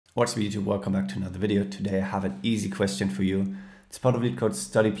What's up YouTube, welcome back to another video. Today I have an easy question for you. It's part of LeetCode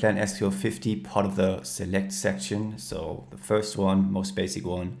study plan SQL 50, part of the select section. So the first one, most basic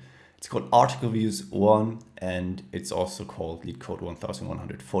one, it's called article views 1 and it's also called LeetCode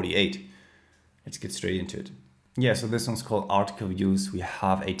 1148. Let's get straight into it. Yeah, so this one's called article views. We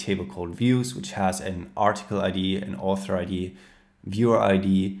have a table called views, which has an article ID, an author ID, viewer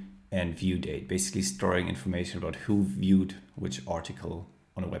ID, and view date, basically storing information about who viewed which article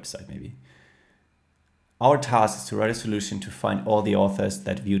on a website maybe. Our task is to write a solution to find all the authors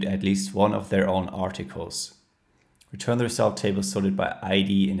that viewed at least one of their own articles. Return the result table sorted by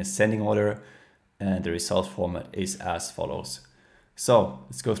ID in ascending order, and the result format is as follows. So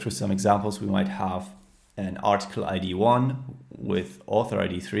let's go through some examples. We might have an article ID 1 with author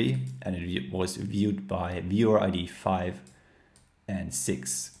ID 3, and it was viewed by viewer ID 5 and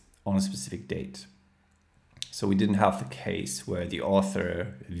 6 on a specific date. So we didn't have the case where the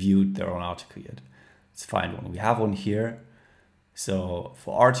author viewed their own article yet. Let's find one. We have one here. So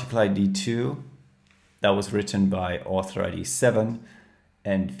for article ID 2, that was written by author ID 7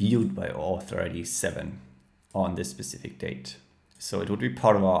 and viewed by author ID 7 on this specific date. So it would be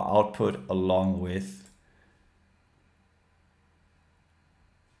part of our output along with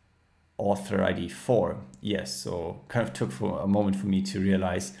author ID 4. Yes, so kind of took for a moment for me to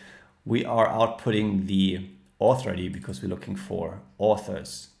realize we are outputting the author ID because we're looking for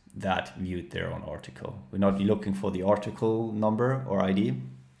authors that viewed their own article. We're not looking for the article number or ID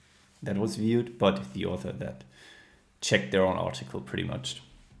that was viewed, but the author that checked their own article pretty much.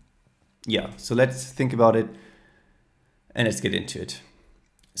 Yeah, so let's think about it and let's get into it.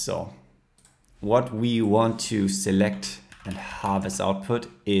 So what we want to select and have as output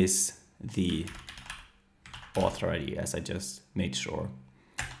is the author ID, as I just made sure.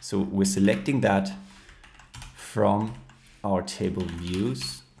 So we're selecting that from our table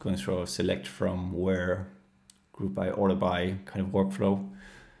views, going through our select from where, group by, order by kind of workflow.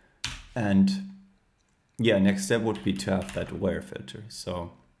 And yeah, next step would be to have that where filter.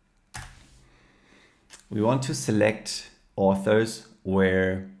 So we want to select authors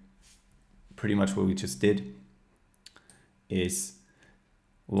where pretty much what we just did is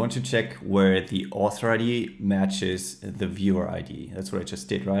we want to check where the author ID matches the viewer ID. That's what I just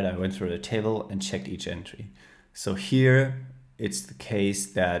did, right? I went through the table and checked each entry. So here it's the case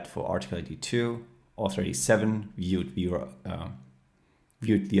that for article ID 2, author ID 7 viewed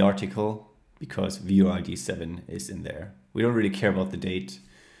the article because viewer ID 7 is in there. We don't really care about the date,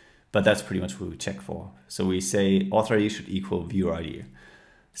 but that's pretty much what we check for. So we say author ID should equal viewer ID.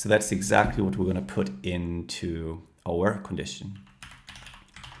 So that's exactly what we're going to put into our condition.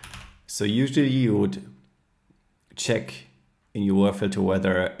 So usually you would check in your where filter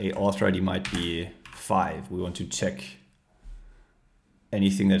whether a author ID might be 5. We want to check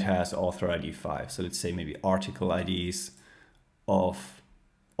anything that has author ID 5. So let's say maybe article IDs of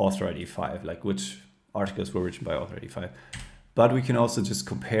author ID 5, like which articles were written by author ID 5. But we can also just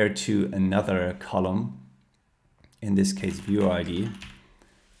compare to another column, in this case viewer ID,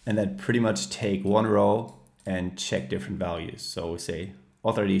 and then pretty much take one row and check different values. So we say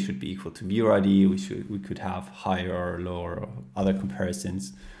author ID should be equal to viewer ID. We could have higher or lower or other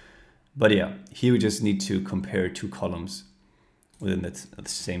comparisons. But yeah, here we just need to compare two columns within the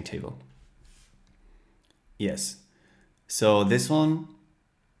same table. Yes, so this one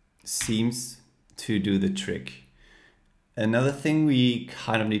seems to do the trick. Another thing we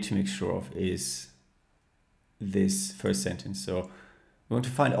kind of need to make sure of is this first sentence. So we want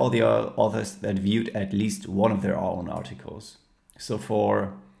to find all the authors that viewed at least one of their own articles. So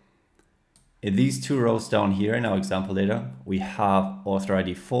for these two rows down here in our example data, we have author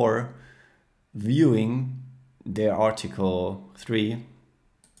ID 4 viewing their article 3,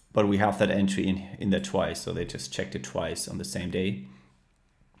 but we have that entry in there twice. So they just checked it twice on the same day.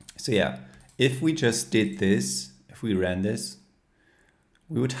 So yeah, if we just did this, if we ran this,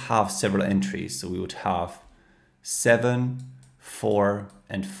 we would have several entries. So we would have 7, 4,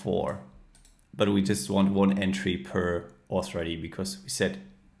 and 4, but we just want one entry per author ID because we said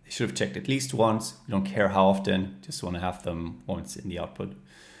they should have checked at least once. We don't care how often, just want to have them once in the output.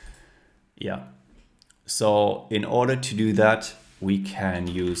 Yeah. So in order to do that, we can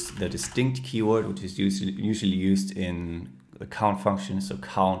use the distinct keyword, which is usually used in the count function. So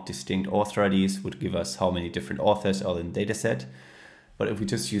count distinct author IDs would give us how many different authors are in the dataset. But if we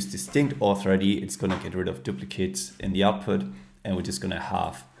just use distinct author ID, it's going to get rid of duplicates in the output, and we're just going to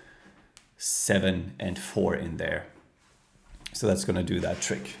have 7 and 4 in there. So that's going to do that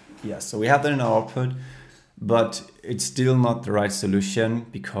trick. Yeah, so we have that in our output, but it's still not the right solution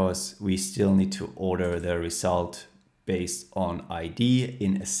because we still need to order the result based on ID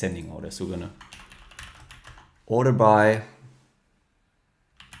in ascending order. So we're gonna order by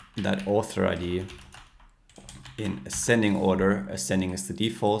that author ID in ascending order. Ascending is the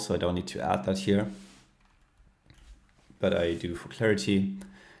default, so I don't need to add that here, but I do for clarity.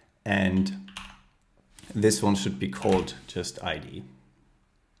 And this one should be called just ID.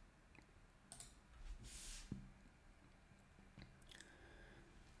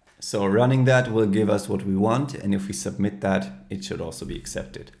 So running that will give us what we want, and if we submit that, it should also be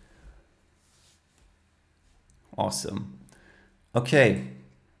accepted. Awesome. Okay.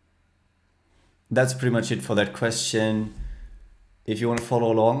 That's pretty much it for that question. If you want to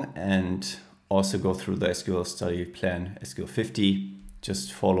follow along and also go through the SQL study plan SQL 50,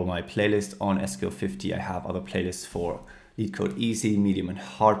 just follow my playlist on SQL 50. I have other playlists for LeetCode easy, medium and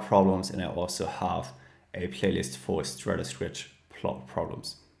hard problems, and I also have a playlist for Stratoscratch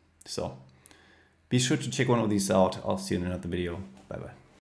problems. So be sure to check one of these out. I'll see you in another video. Bye bye.